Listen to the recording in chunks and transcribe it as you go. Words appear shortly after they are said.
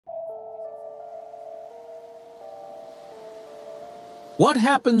What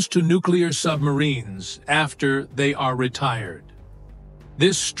happens to nuclear submarines after they are retired?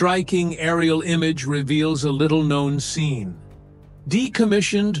 This striking aerial image reveals a little-known scene.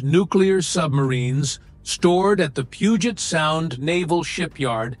 Decommissioned nuclear submarines stored at the Puget Sound Naval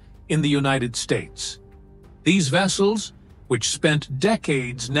Shipyard in the United States. These vessels, which spent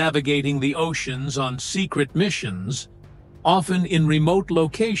decades navigating the oceans on secret missions, often in remote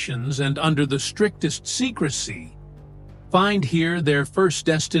locations and under the strictest secrecy, find here their first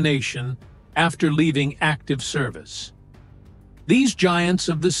destination after leaving active service. These giants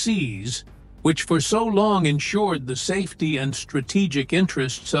of the seas, which for so long ensured the safety and strategic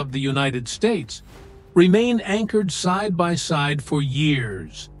interests of the United States, remain anchored side by side for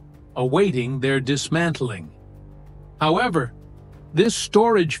years, awaiting their dismantling. However, this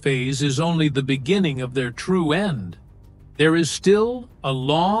storage phase is only the beginning of their true end. There is still a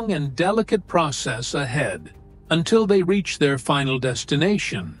long and delicate process ahead until they reach their final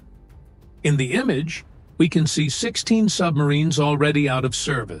destination. In the image, we can see 16 submarines already out of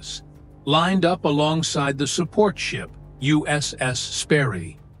service, lined up alongside the support ship, USS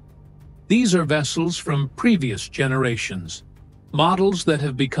Sperry. These are vessels from previous generations, models that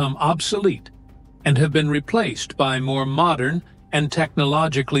have become obsolete and have been replaced by more modern and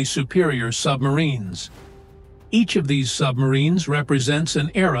technologically superior submarines. Each of these submarines represents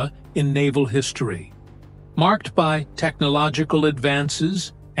an era in naval history, marked by technological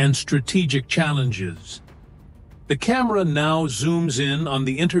advances and strategic challenges. The camera now zooms in on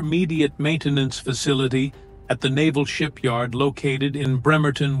the intermediate maintenance facility at the Naval Shipyard located in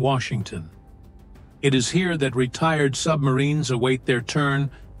Bremerton, Washington. It is here that retired submarines await their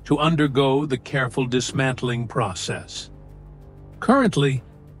turn to undergo the careful dismantling process. Currently,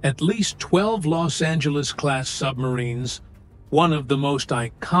 at least 12 Los Angeles-class submarines, one of the most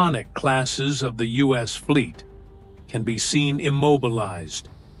iconic classes of the U.S. fleet, can be seen immobilized,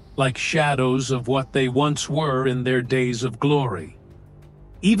 like shadows of what they once were in their days of glory.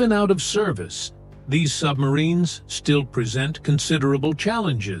 Even out of service, these submarines still present considerable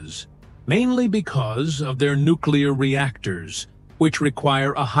challenges, mainly because of their nuclear reactors, which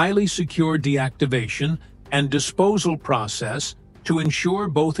require a highly secure deactivation and disposal process to ensure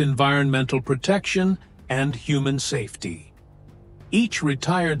both environmental protection and human safety. Each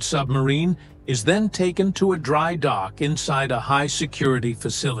retired submarine is then taken to a dry dock inside a high-security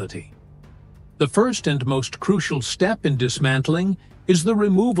facility. The first and most crucial step in dismantling is the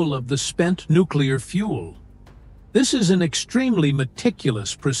removal of the spent nuclear fuel. This is an extremely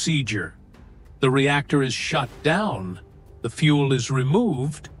meticulous procedure. The reactor is shut down, the fuel is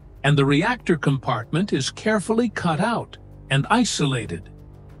removed, and the reactor compartment is carefully cut out and isolated.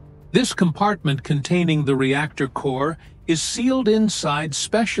 This compartment containing the reactor core is sealed inside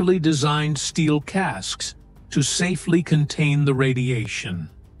specially designed steel casks to safely contain the radiation.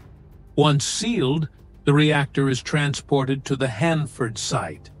 Once sealed, the reactor is transported to the Hanford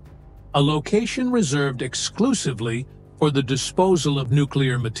site, a location reserved exclusively for the disposal of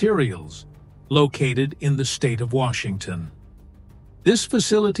nuclear materials, located in the state of Washington. This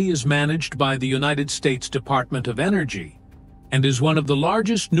facility is managed by the United States Department of Energy and is one of the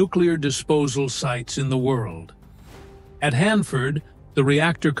largest nuclear disposal sites in the world. At Hanford, the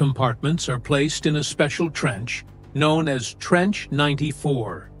reactor compartments are placed in a special trench known as Trench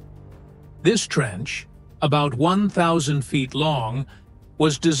 94. This trench, about 1,000 feet long,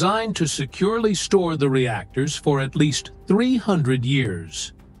 was designed to securely store the reactors for at least 300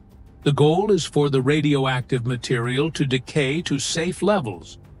 years. The goal is for the radioactive material to decay to safe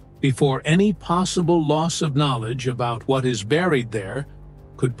levels before any possible loss of knowledge about what is buried there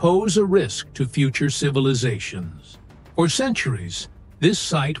could pose a risk to future civilizations. For centuries, this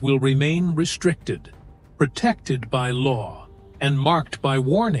site will remain restricted, protected by law, and marked by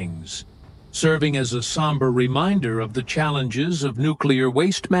warnings, serving as a somber reminder of the challenges of nuclear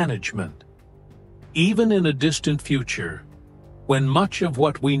waste management. Even in a distant future, when much of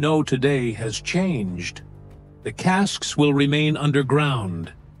what we know today has changed, the casks will remain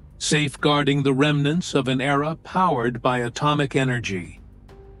underground, safeguarding the remnants of an era powered by atomic energy.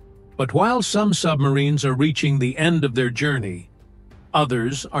 But while some submarines are reaching the end of their journey,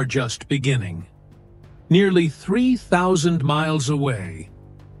 others are just beginning. Nearly 3,000 miles away,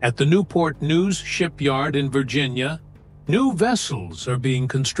 at the Newport News shipyard in Virginia, new vessels are being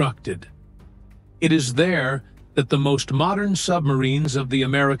constructed. It is there that the most modern submarines of the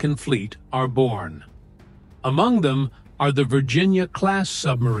American fleet are born. Among them are the Virginia-class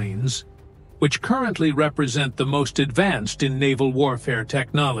submarines, which currently represent the most advanced in naval warfare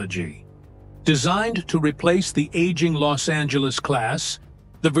technology. Designed to replace the aging Los Angeles class,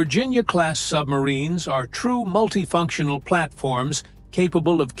 the Virginia-class submarines are true multifunctional platforms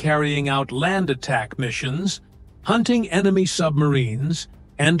capable of carrying out land attack missions, hunting enemy submarines,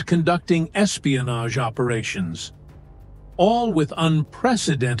 and conducting espionage operations, all with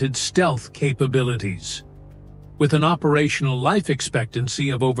unprecedented stealth capabilities. With an operational life expectancy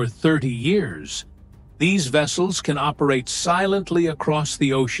of over 30 years, these vessels can operate silently across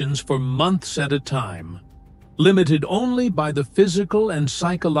the oceans for months at a time, limited only by the physical and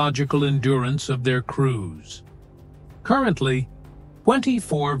psychological endurance of their crews. Currently,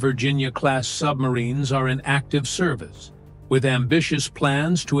 24 Virginia-class submarines are in active service, with ambitious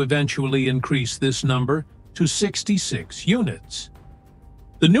plans to eventually increase this number to 66 units.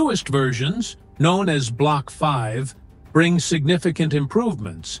 The newest versions, known as Block 5, bring significant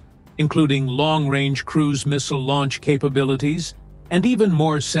improvements, including long-range cruise missile launch capabilities and even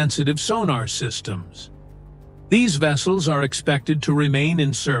more sensitive sonar systems. These vessels are expected to remain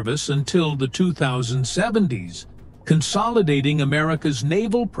in service until the 2070s, consolidating America's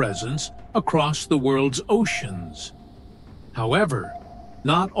naval presence across the world's oceans. However,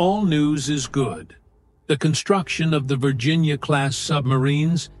 not all news is good. The construction of the Virginia-class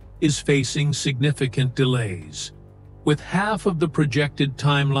submarines is facing significant delays, with half of the projected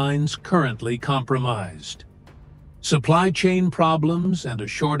timelines currently compromised. Supply chain problems and a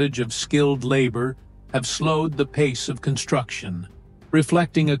shortage of skilled labor have slowed the pace of construction,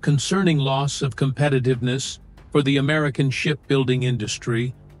 reflecting a concerning loss of competitiveness for the American shipbuilding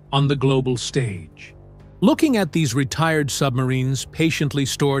industry on the global stage. Looking at these retired submarines patiently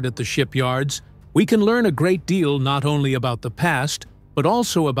stored at the shipyards, we can learn a great deal not only about the past, but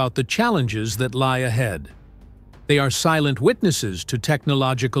also about the challenges that lie ahead. They are silent witnesses to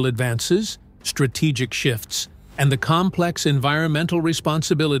technological advances, strategic shifts, and the complex environmental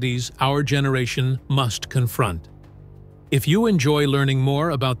responsibilities our generation must confront. If you enjoy learning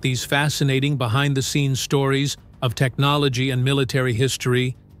more about these fascinating behind-the-scenes stories of technology and military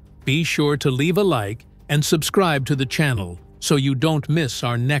history, be sure to leave a like and subscribe to the channel so you don't miss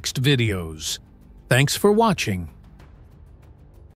our next videos. Thanks for watching.